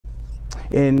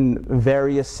In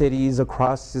various cities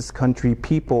across this country,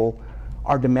 people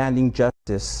are demanding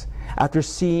justice after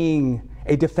seeing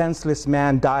a defenseless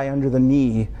man die under the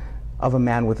knee of a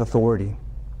man with authority.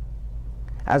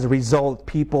 As a result,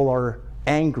 people are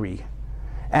angry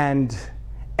and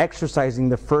exercising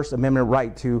the First Amendment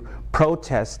right to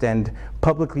protest and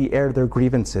publicly air their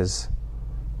grievances.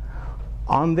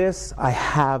 On this, I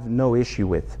have no issue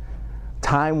with.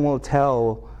 Time will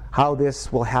tell how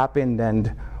this will happen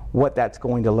and what that's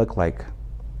going to look like.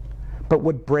 But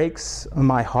what breaks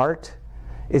my heart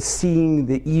is seeing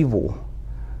the evil,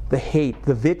 the hate,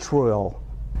 the vitriol.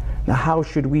 Now, how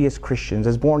should we as Christians,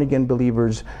 as born-again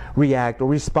believers, react or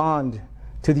respond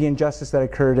to the injustice that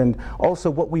occurred, and also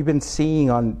what we've been seeing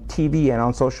on TV and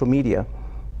on social media?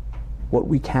 What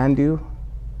we can do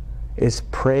is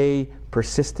pray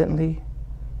persistently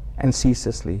and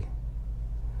ceaselessly,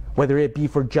 whether it be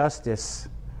for justice,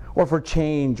 or for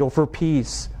change, or for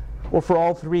peace, or for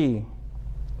all three.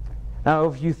 Now,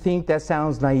 if you think that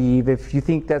sounds naive, if you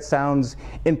think that sounds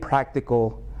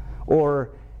impractical,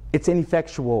 or it's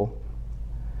ineffectual,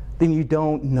 then you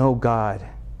don't know God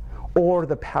or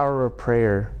the power of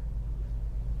prayer.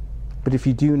 But if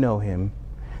you do know Him,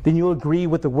 then you'll agree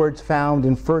with the words found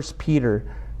in 1 Peter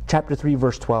chapter 3,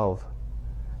 verse 12.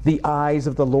 The eyes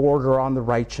of the Lord are on the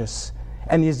righteous,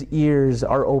 and His ears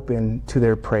are open to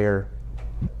their prayer.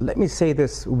 Let me say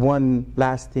this one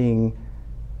last thing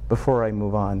before I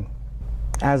move on.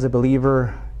 As a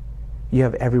believer, you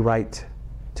have every right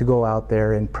to go out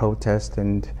there and protest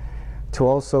and to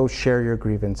also share your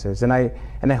grievances. And I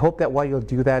hope that while you'll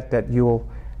do that, that you'll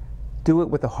do it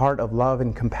with a heart of love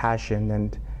and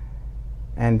compassion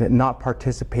and not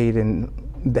participate in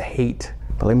the hate.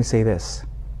 But let me say this.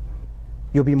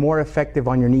 You'll be more effective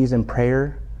on your knees in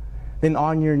prayer than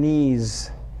on your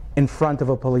knees in front of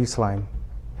a police line.